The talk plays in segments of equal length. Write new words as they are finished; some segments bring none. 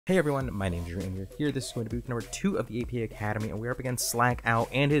Hey everyone, my name is Drew and we're here. This is going to be week number 2 of the AP Academy, and we're up against SlackOut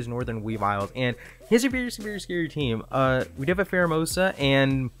and his Northern Weasels, and he's a very scary team. We do have a PHEROMOSA,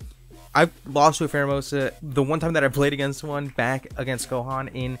 and I've lost to a PHEROMOSA the one time that I played against one back against Gohan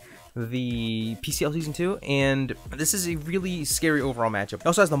in the PCL Season 2, and this is a really scary overall matchup. It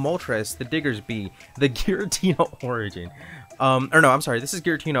also has the Moltres, the Diggers B, the Giratina Origin. Or no, I'm sorry, this is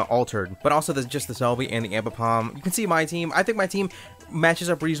Giratina Altered, but also just the Selby and the Ambipom. You can see my team. I think my team matches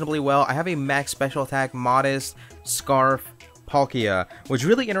up reasonably well. I have a max special attack, Modest, Scarf, Palkia, which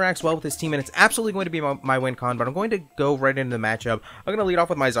really interacts well with this team, and it's absolutely going to be my win con, but I'm going to go right into the matchup. I'm going to lead off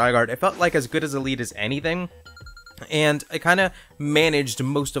with my Zygarde. It felt like as good as a lead as anything, and I kind of managed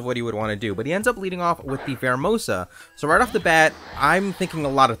most of what he would want to do, but he ends up leading off with the PHEROMOSA. So right off the bat, I'm thinking a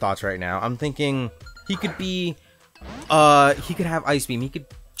lot of thoughts right now. I'm thinking he could be, he could have Ice Beam, he could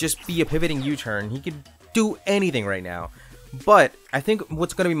just be a pivoting U-turn, he could do anything right now. But I think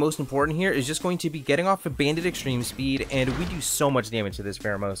what's going to be most important here is just going to be getting off a Banded Extreme Speed, and we do so much damage to this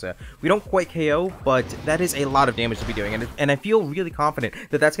PHEROMOSA. We don't quite KO, but that is a lot of damage to be doing, and I feel really confident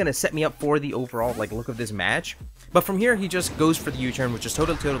that that's going to set me up for the overall look of this match. But from here, he just goes for the U-turn, which is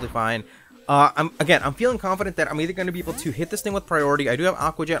totally fine. I'm feeling confident that I'm either going to be able to hit this thing with priority. I do have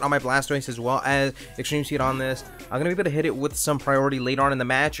Aqua Jet on my Blastoise as well as Extreme Speed on this. I'm going to be able to hit it with some priority later on in the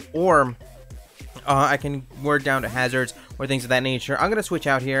match, or I can word down to hazards or things of that nature. I'm going to switch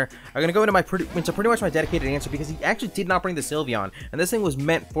out here. I'm going to go into pretty much my dedicated answer, because he actually did not bring the Sylveon, and this thing was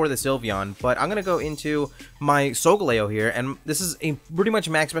meant for the Sylveon. But I'm going to go into my Solgaleo here, and this is a pretty much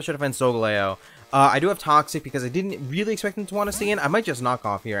max special defense Solgaleo. I do have Toxic because I didn't really expect him to want to stay in. I might just knock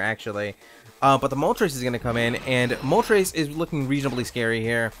off here, actually. But the Moltres is going to come in, and Moltres is looking reasonably scary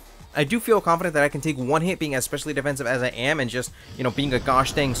here. I do feel confident that I can take one hit being as specially defensive as I am and just, you know, being a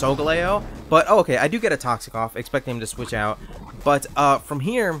gosh dang Solgaleo. But, oh, okay, I do get a Toxic off, expecting him to switch out. But from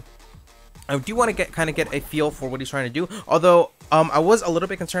here, I do want to kind of get a feel for what he's trying to do. Although, I was a little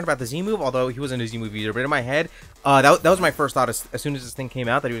bit concerned about the Z move, although he wasn't a Z move either. But in my head, that was my first thought as soon as this thing came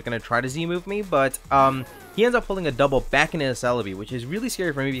out, that he was going to try to Z move me. But he ends up pulling a double back into a Celebi, which is really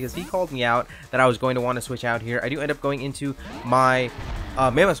scary for me because he called me out that I was going to want to switch out here. I do end up going into my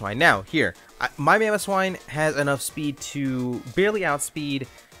Mamoswine. Now, here, my Mamoswine has enough speed to barely outspeed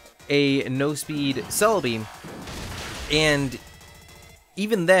a no-speed Celebi, and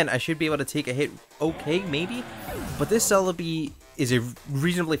even then, I should be able to take a hit okay, maybe, but this Celebi is a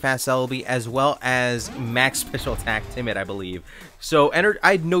reasonably fast Celebi, as well as max special attack timid, I believe. So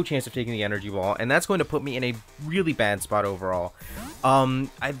I had no chance of taking the Energy Ball, and that's going to put me in a really bad spot overall.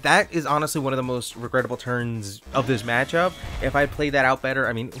 That is honestly one of the most regrettable turns of this matchup. If I played that out better,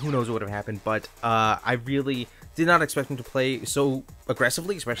 I mean, who knows what would have happened, but I really did not expect him to play so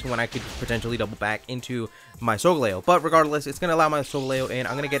aggressively, especially when I could potentially double back into my Solgaleo. But regardless, it's going to allow my Solgaleo in.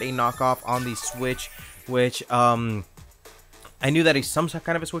 I'm going to get a knockoff on the switch, which I knew that some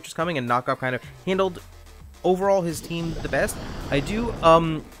kind of a switch was coming, and knockoff kind of handled overall his team the best. I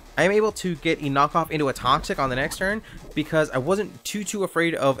am able to get a knockoff into a Toxic on the next turn because I wasn't too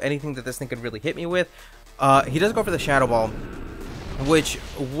afraid of anything that this thing could really hit me with. He does go for the Shadow Ball, which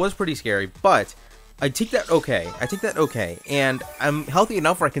was pretty scary, but I take that okay. And I'm healthy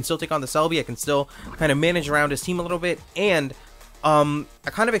enough where I can still take on the Celebi. I can still kind of manage around his team a little bit, and I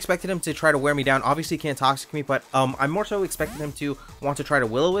kind of expected him to try to wear me down. Obviously, he can't Toxic me, but I more so expected him to want to try to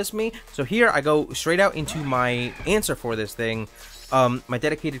Will-O-Wisp me. So here I go straight out into my answer for this thing. My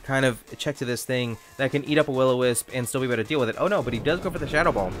dedicated kind of check to this thing that I can eat up a Will-O-Wisp and still be able to deal with it. Oh no, but he does go for the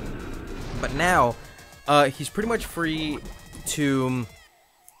Shadow Ball. But now, he's pretty much free to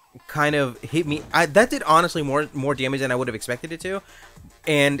kind of hit me. That did honestly more damage than I would have expected it to,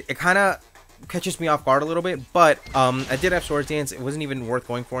 and it kind of catches me off guard a little bit. But I did have Swords Dance. It wasn't even worth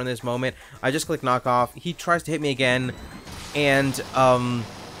going for in this moment. I just click knockoff. He tries to hit me again, and I'm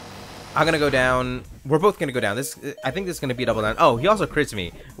gonna go down. We're both gonna go down. I think this is gonna be a double down. Oh, he also crits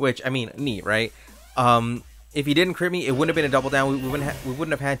me, which, I mean, neat, right? If he didn't crit me, it wouldn't have been a double down. We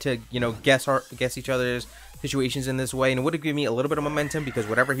wouldn't have had to, you know, guess each other's situations in this way, and it would have given me a little bit of momentum, because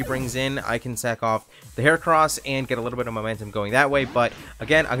whatever he brings in, I can sack off the Heracross and get a little bit of momentum going that way. But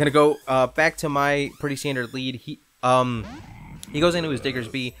again, I'm gonna go back to my pretty standard lead. He goes into his Diggers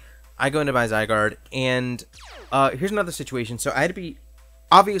B, I go into my Zygarde, and here's another situation. So I had to be,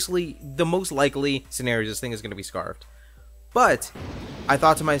 obviously, the most likely scenario, this thing is gonna be Scarfed, but I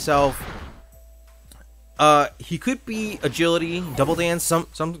thought to myself, he could be Agility, Double Dance, some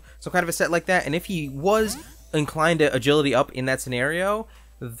kind of a set like that, and if he was inclined to Agility up in that scenario,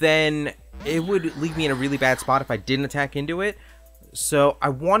 then it would leave me in a really bad spot if I didn't attack into it. So I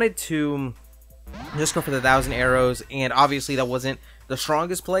wanted to just go for the 1,000 arrows, and obviously that wasn't the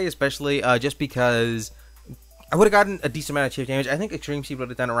strongest play, especially just because I would have gotten a decent amount of chip damage. I think Extreme Speed would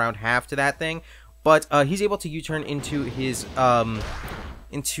have done around half to that thing, but he's able to U-turn into his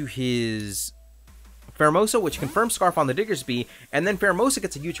Pheromosa, which confirms Scarf on the Diggersby, and then Pheromosa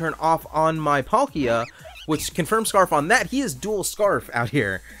gets a U-turn off on my Palkia, which confirms Scarf on that. He is dual Scarf out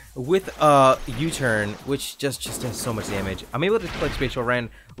here with U-turn, which just does so much damage. I'm able to click Spatial Rend,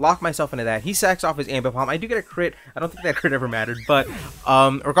 lock myself into that. He sacks off his Ambipom. I do get a crit. I don't think that crit ever mattered, but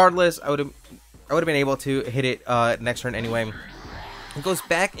regardless, I would have been able to hit it next turn anyway. It goes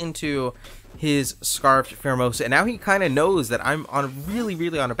back into his Scarfed Pheromosa, and now he kind of knows that I'm on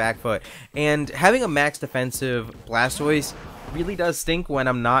really on a back foot, and having a max defensive Blastoise really does stink when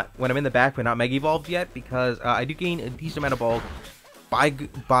I'm in the back but not Mega Evolved yet, because I do gain a decent amount of bulk by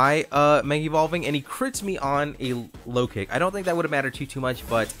Mega Evolving, and he crits me on a low kick. I don't think that would have mattered too much,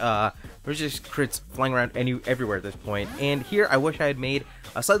 but there's just crits flying around everywhere at this point. And here I wish I had made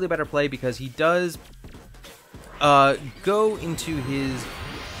a slightly better play, because he does go into his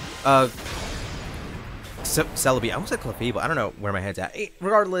Celebi. I almost said Clefable. I don't know where my head's at.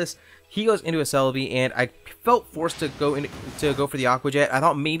 Regardless, he goes into a Celebi, and I felt forced to go for the Aqua Jet. I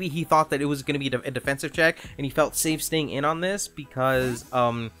thought maybe he thought that it was going to be a defensive check, and he felt safe staying in on this because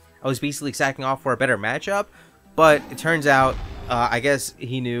I was basically sacking off for a better matchup. But it turns out, I guess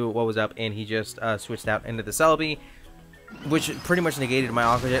he knew what was up, and he just switched out into the Celebi, which pretty much negated my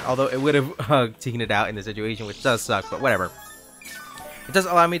Aqua Jet, although it would have taken it out in the situation, which does suck, but whatever. It does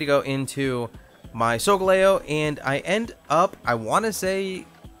allow me to go into my Solgaleo, and I end up, I want to say,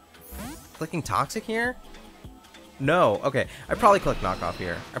 clicking Toxic here? No, okay. I probably clicked Knockoff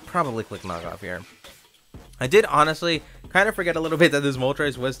here. I did honestly kind of forget a little bit that this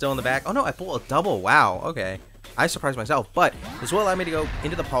Moltres was still in the back. Oh no, I pull a double. Wow, okay. I surprised myself, but this will allow me to go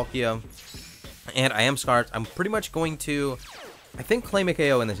into the Palkia, and I am Scarfed. I'm pretty much going to, I think, claim a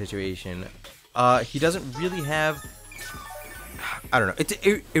KO in this situation. He doesn't really have, I don't know.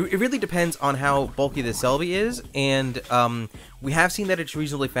 It really depends on how bulky the Celebi is, and we have seen that it's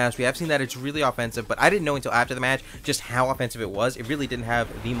reasonably fast. We have seen that it's really offensive, but I didn't know until after the match just how offensive it was. It really didn't have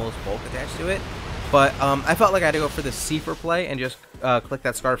the most bulk attached to it, but I felt like I had to go for the Seafer play and just click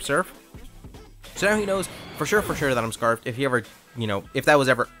that Scarf Surf. So now he knows for sure that I'm Scarfed, if he ever, you know, if that was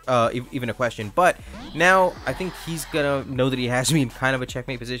ever even a question. But now I think he's gonna know that he has me in kind of a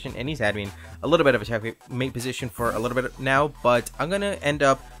checkmate position, and he's had me in a little bit of a checkmate position for a little bit now. But I'm gonna end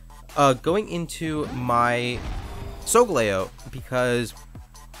up going into my Solgaleo, because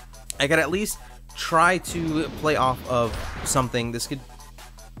I could at least try to play off of something.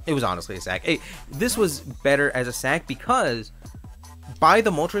 It was honestly a sack. This was better as a sack, because by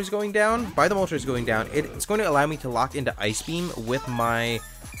the Moltres going down, it's going to allow me to lock into Ice Beam with my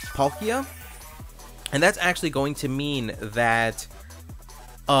Palkia, and that's actually going to mean that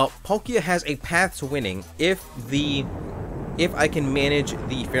Palkia has a path to winning if I can manage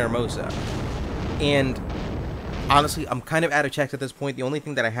the Pheromosa. And honestly, I'm kind of out of checks at this point. The only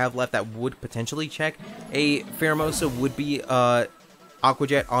thing that I have left that would potentially check a Pheromosa would be Aqua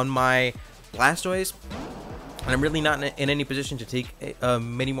Jet on my Blastoise. And I'm really not in any position to take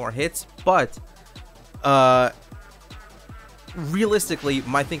many more hits, but realistically,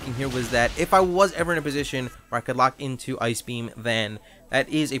 my thinking here was that if I was ever in a position where I could lock into Ice Beam, then that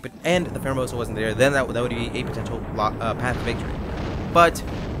is and the Pheromosa wasn't there, then that would be a potential path to victory. But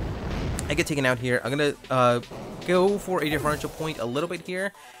I get taken out here. I'm gonna go for a differential point a little bit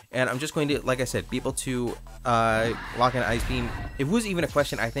here, and I'm just going to, like I said, be able to lock in Ice Beam. It was even a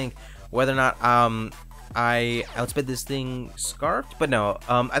question, I think, whether or not I outsped this thing Scarfed, but no,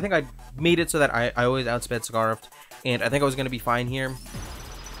 I think I made it so that I always outsped Scarfed, and I think I was going to be fine here.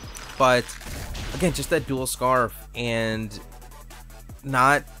 But again, just that dual Scarf and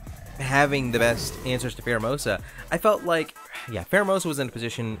not having the best answers to Pheromosa, I felt like, yeah, Pheromosa was in a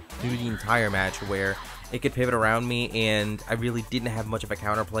position through the entire match where it could pivot around me, and I really didn't have much of a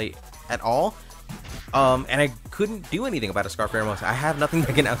counterplay at all. And I couldn't do anything about a Scarf Pheromosa. I have nothing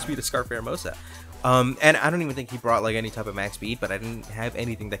that can outspeed a Scarf Pheromosa. And I don't even think he brought like any type of max speed, but I didn't have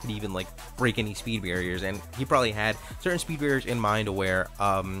anything that could even like break any speed barriers, and he probably had certain speed barriers in mind where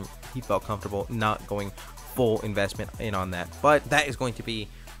he felt comfortable not going full investment in on that. But that is going to be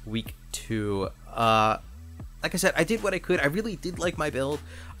week 2. Like I said, I did what I could. I really did like my build.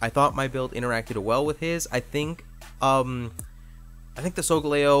 I thought my build interacted well with his. I think the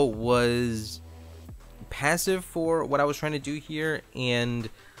Solgaleo was passive for what I was trying to do here, and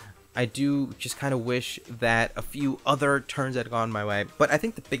I do just kind of wish that a few other turns had gone my way. But I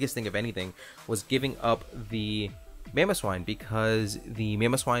think the biggest thing of anything was giving up the Mamoswine, because the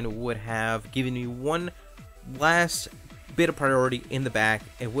Mamoswine would have given me one last bit of priority in the back.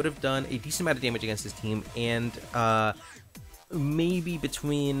 It would have done a decent amount of damage against his team, and maybe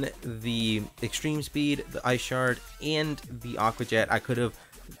between the extreme speed, the ice shard, and the aqua jet, I could have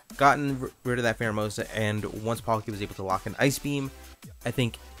gotten rid of that Pheromosa, and once Palkia was able to lock an ice beam, I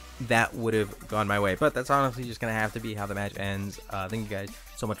think that would have gone my way. But that's honestly just gonna have to be how the match ends. Thank you guys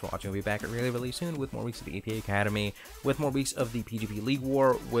so much for watching. We'll be back really soon with more weeks of the APA Academy, with more weeks of the PGP League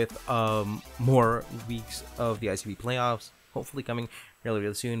War, with more weeks of the ICB playoffs, hopefully coming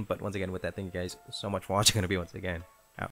really soon. But once again, with that, thank you guys so much for watching. Gonna be once again.